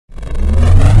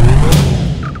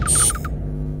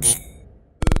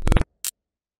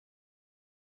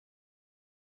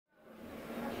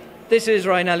This is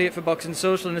Ryan Elliott for Boxing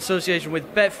Social in association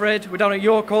with Betfred. We're down at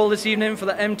York Hall this evening for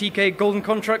the MTK Golden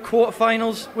Contract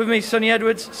quarterfinals. With me, Sonny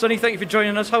Edwards. Sonny, thank you for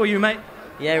joining us. How are you, mate?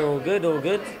 Yeah, all good, all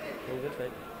good. All good,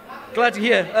 mate. Glad to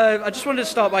hear. I just wanted to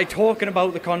start by talking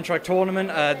about the contract tournament,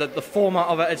 the format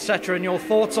of it, etc., and your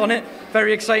thoughts on it.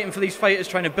 Very exciting for these fighters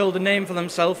trying to build a name for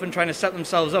themselves and trying to set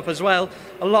themselves up as well.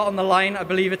 A lot on the line. I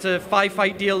believe it's a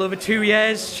 5-fight deal over 2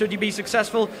 years, should you be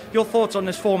successful. Your thoughts on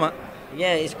this format?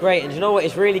 Yeah, it's great, and you know what?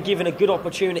 It's really given a good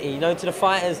opportunity, you know, to the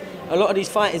fighters. A lot of these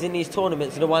fighters in these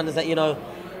tournaments are the ones that, you know,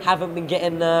 haven't been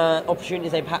getting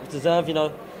opportunities they perhaps deserve, you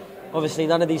know. Obviously,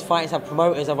 none of these fighters have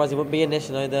promoters, otherwise they wouldn't be in this,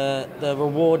 you know. The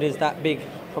reward is that big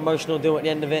promotional deal at the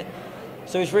end of it.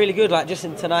 So it's really good. Like, just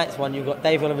in tonight's one, you've got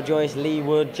Dave Oliver Joyce, Lee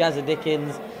Wood, Jazza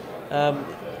Dickens,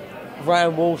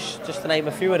 Ryan Walsh, just to name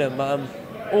a few of them.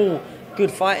 All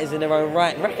good fighters in their own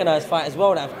right, recognised fighters as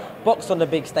well that have boxed on the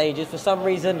big stages. For some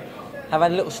reason, have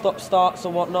had little stop-starts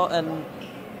and whatnot, and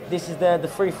this is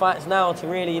the 3 fights now to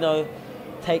really, you know,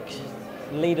 take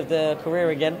lead of their career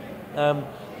again. Don't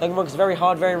get me wrong, it's very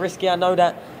hard, very risky. I know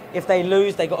that if they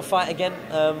lose, they got to fight again,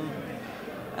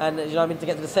 and you know what I mean, to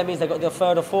get to the semis, they got their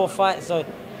 3rd or 4th fight. So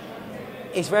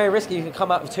it's very risky. You can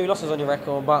come out with 2 losses on your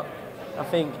record, but I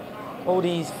think all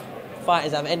these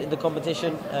fighters that have entered the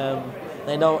competition,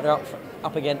 they know what they're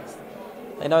up against.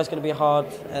 They know it's going to be hard,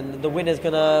 and the winner's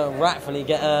going to rightfully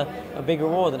get a big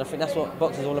reward, and I think that's what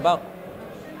boxing's all about.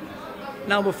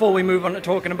 Now, before we move on to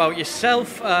talking about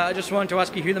yourself, I just wanted to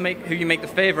ask you who you make the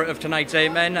favourite of tonight's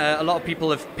 8 men. A lot of people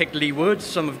have picked Lee Wood,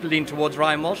 some have leaned towards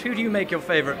Ryan Walsh. Who do you make your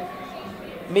favourite?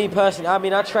 Me personally, I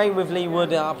mean, I train with Lee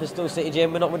Wood at Upper Still City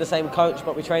Gym. We're not with the same coach,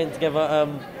 but we train together.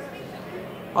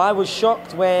 I was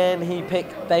shocked when he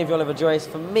picked Dave Oliver Joyce.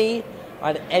 For me,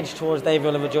 I'd edge towards Dave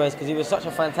Oliver Joyce because he was such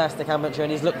a fantastic amateur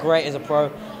and he's looked great as a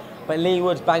pro. But Lee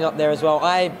Wood's bang up there as well.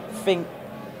 I think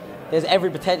there's every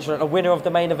potential that a winner of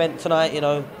the main event tonight, you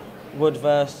know, Wood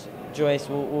versus Joyce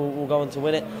will go on to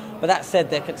win it. But that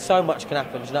said, so much can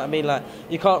happen. Do you know what I mean? Like,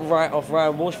 you can't write off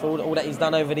Ryan Walsh for all that he's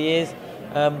done over the years.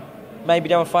 Maybe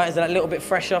there are fighters that are a little bit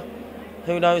fresher.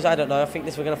 Who knows? I don't know. I think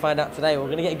this we're going to find out today. We're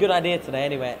going to get a good idea today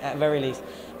anyway, at very least.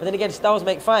 But then again, styles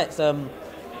make fights.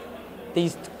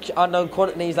 These unknown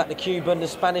quantities like the Cuban, the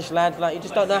Spanish lad, like, you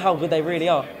just don't know how good they really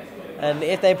are. And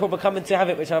if they're probably coming to have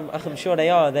it, which I'm sure they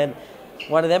are, then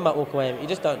one of them might walk away. You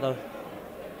just don't know.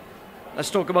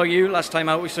 Let's talk about you. Last time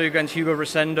out we saw you against Hugo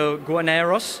Rosendo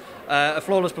Guarneros. A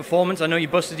flawless performance. I know you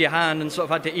busted your hand and sort of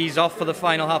had to ease off for the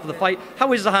final half of the fight.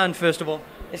 How is the hand, first of all?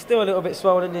 It's still a little bit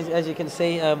swollen, as you can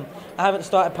see. I haven't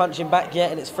started punching back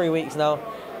yet, and it's 3 weeks now.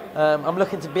 I'm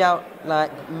looking to be out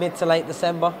like mid to late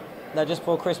December, just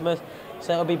before Christmas.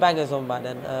 So it'll be bangers on by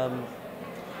then.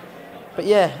 But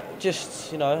yeah,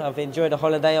 just, you know, I've enjoyed a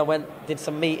holiday. I did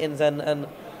some meetings and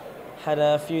had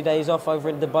a few days off over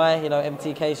in Dubai. You know,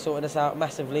 MTK sorted us out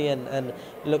massively and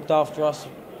looked after us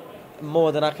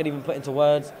more than I could even put into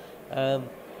words.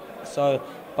 So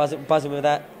buzzing with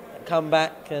that. Come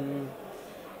back and,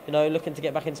 you know, looking to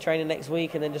get back into training next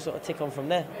week and then just sort of tick on from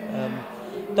there.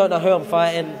 Don't know who I'm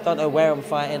fighting, don't know where I'm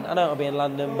fighting. I know it'll be in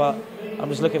London, but I'm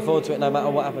just looking forward to it no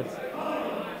matter what happens.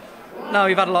 Now,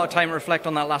 you've had a lot of time to reflect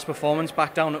on that last performance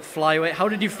back down at flyweight. How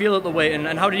did you feel at the weight,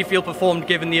 and how did you feel performed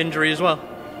given the injury as well?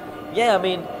 Yeah, I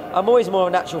mean, I'm always more of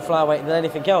a natural flyweight than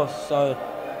anything else, so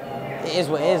it is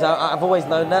what it is. I've always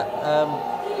known that.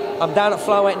 I'm down at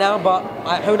flyweight now, but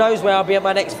who knows where I'll be at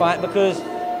my next fight, because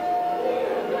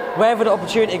wherever the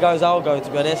opportunity goes, I'll go, to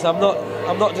be honest. I'm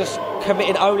not just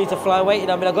committed only to flyweight. You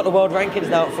know, I mean, I've got the world rankings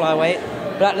now at flyweight,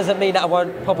 but that doesn't mean that I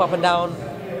won't pop up and down,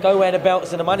 go where the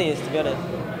belts and the money is, to be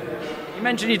honest. You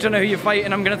mentioned you don't know who you're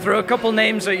fighting. I'm going to throw a couple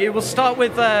names at you. We'll start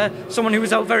with someone who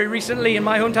was out very recently in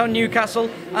my hometown, Newcastle,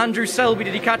 Andrew Selby.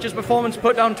 Did he catch his performance?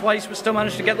 Put down twice, but still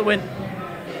managed to get the win.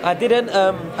 I didn't.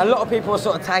 A lot of people were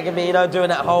sort of tagging me, you know, doing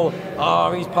that whole,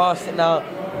 oh, he's past it now.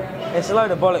 It's a load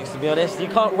of bollocks, to be honest. You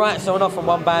can't write someone off on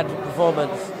one bad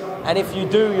performance. And if you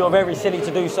do, you're very silly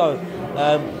to do so.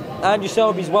 Andrew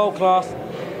Selby's world class.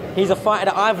 He's a fighter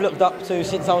that I've looked up to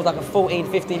since I was like a 14,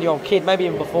 15-year-old kid, maybe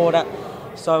even before that.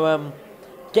 So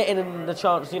getting the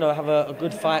chance, you know, have a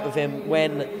good fight with him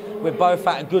when we're both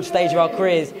at a good stage of our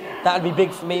careers, that would be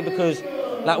big for me, because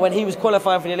like when he was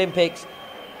qualifying for the Olympics,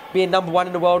 being #1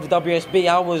 in the world with WSB,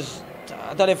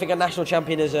 I don't even think a national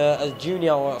champion as a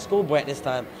junior or a schoolboy at this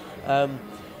time.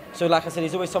 So like I said,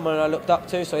 he's always someone I looked up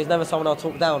to, so he's never someone I'll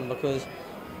talk down, because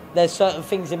there's certain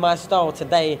things in my style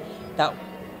today that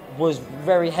was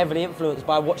very heavily influenced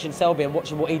by watching Selby and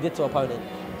watching what he did to opponents.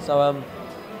 So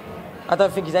I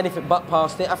don't think he's anything but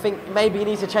past it. I think maybe he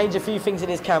needs to change a few things in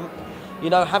his camp. You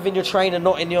know, having your trainer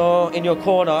not in your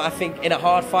corner, I think in a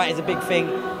hard fight is a big thing.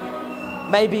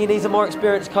 Maybe he needs a more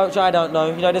experienced coach, I don't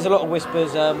know. You know, there's a lot of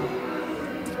whispers.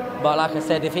 But like I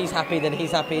said, if he's happy, then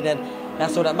he's happy, then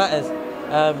that's all that matters.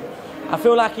 I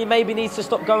feel like he maybe needs to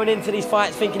stop going into these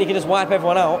fights thinking he can just wipe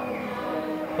everyone out.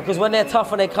 Because when they're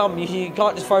tough and they come, you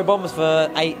can't just throw bombs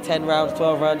for 8, 10 rounds,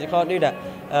 12 rounds. You can't do that.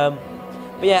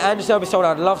 But yeah, Andrew Selby told me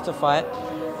I'd love to fight.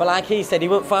 But like he said, he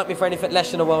wouldn't fight me for anything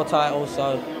less than a world title.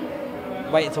 So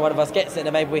wait until one of us gets it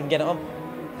and maybe we can get it on.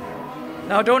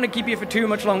 Now, I don't want to keep you for too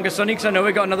much longer, Sonny, because I know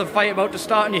we've got another fight about to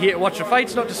start and you're here to watch the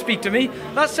fights, not to speak to me.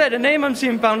 That said, a name I'm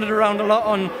seeing bounded around a lot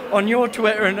on your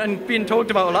Twitter and being talked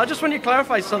about a lot. I just want you to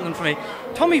clarify something for me.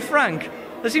 Tommy Frank.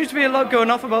 There seems to be a lot going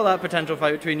off about that potential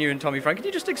fight between you and Tommy Frank. Can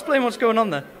you just explain what's going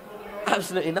on there?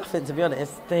 Absolutely nothing, to be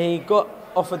honest. He got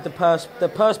offered the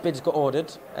purse bids got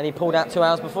ordered, and he pulled out 2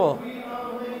 hours before.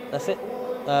 That's it.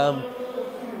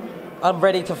 I'm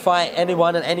ready to fight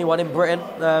anyone and anyone in Britain.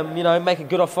 You know, make a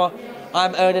good offer.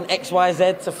 I'm earning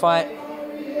XYZ to fight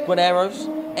Guarneros,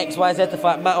 XYZ to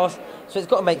fight Matos. So it's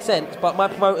got to make sense. But my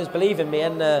promoters believe in me,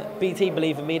 and BT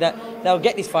believe in me that they'll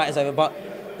get these fighters over. But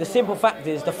the simple fact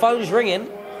is, the phone's ringing,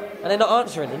 and they're not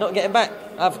answering. They're not getting back.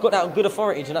 I've got that on good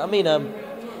authority. Do you know what I mean?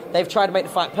 They've tried to make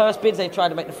the fight purse bids. They've tried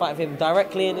to make the fight with him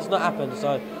directly, and it's not happened.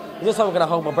 So it's just something I'm going to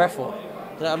hold my breath for. Do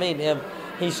you know what I mean?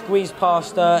 He squeezed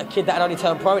past a kid that had only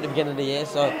turned pro at the beginning of the year,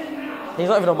 so he's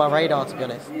not even on my radar, to be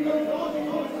honest.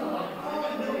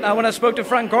 Now, when I spoke to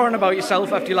Frank Goran about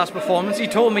yourself after your last performance, he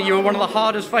told me you were one of the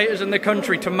hardest fighters in the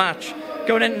country to match.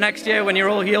 Going into next year when you're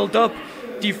all healed up,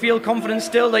 do you feel confident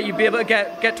still that you'd be able to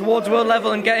get towards world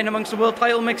level and get in amongst the world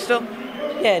title mix still?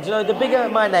 Yeah, do you know, the bigger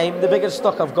my name, the bigger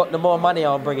stock I've got, the more money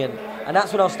I'll bring in. And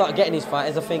that's when I'll start getting these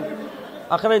fighters. I think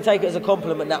I can only take it as a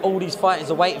compliment that all these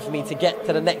fighters are waiting for me to get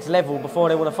to the next level before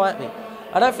they want to fight me.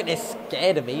 I don't think they're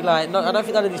scared of me. I don't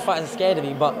think none of these fighters are scared of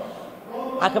me, but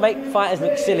I can make fighters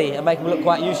look silly and make them look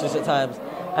quite useless at times.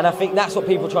 And I think that's what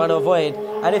people are trying to avoid.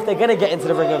 And if they're going to get into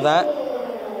the ring of that,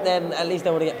 then at least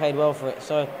they want to get paid well for it.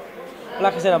 So,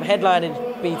 like I said, I'm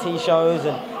headlining BT shows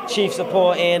and chief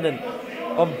supporting and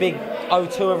on big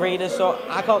O2 arenas, so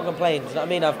I can't complain. Do you know what I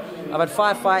mean? I've had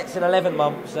 5 fights in 11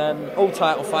 months, and all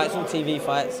title fights, all TV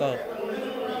fights, so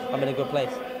I'm in a good place.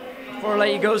 Before I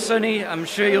let you go, Sonny, I'm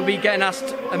sure you'll be getting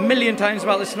asked a million times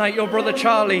about this tonight. Your brother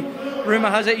Charlie, rumour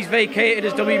has it he's vacated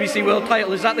his WBC world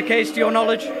title. Is that the case to your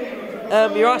knowledge?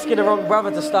 You're asking the wrong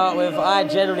brother to start with. I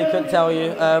generally couldn't tell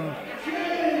you.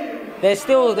 There's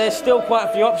still quite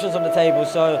a few options on the table,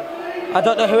 so I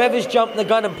don't know whoever's jumped the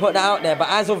gun and put that out there, but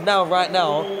as of now, right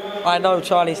now, I know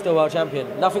Charlie's still world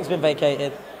champion. Nothing's been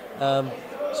vacated, so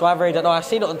I really don't know. I've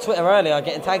seen it on Twitter earlier,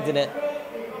 getting tagged in it,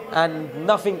 and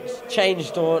nothing's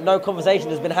changed or no conversation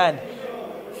has been had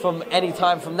from any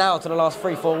time from now to the last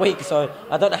 3-4 weeks, so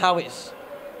I don't know how it's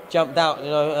jumped out, you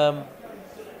know.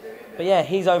 But yeah,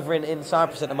 he's over in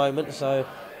Cyprus at the moment, so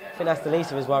I think that's the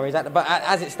least of his worries. But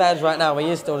as it stands right now, he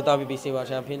is still the WBC world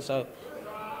champion, so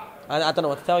I don't know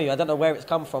what to tell you. I don't know where it's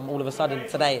come from all of a sudden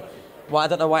today. Well, I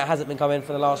don't know why it hasn't been coming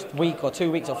for the last week or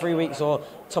 2 weeks or 3 weeks or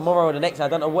tomorrow or the next. I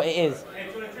don't know what it is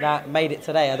that made it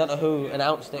today. I don't know who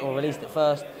announced it or released it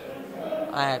first.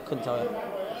 I couldn't tell you.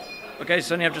 Okay,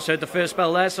 Sonny, I've just heard the first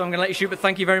bell there, so I'm going to let you shoot, but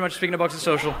thank you very much for speaking to Boxing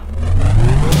Social.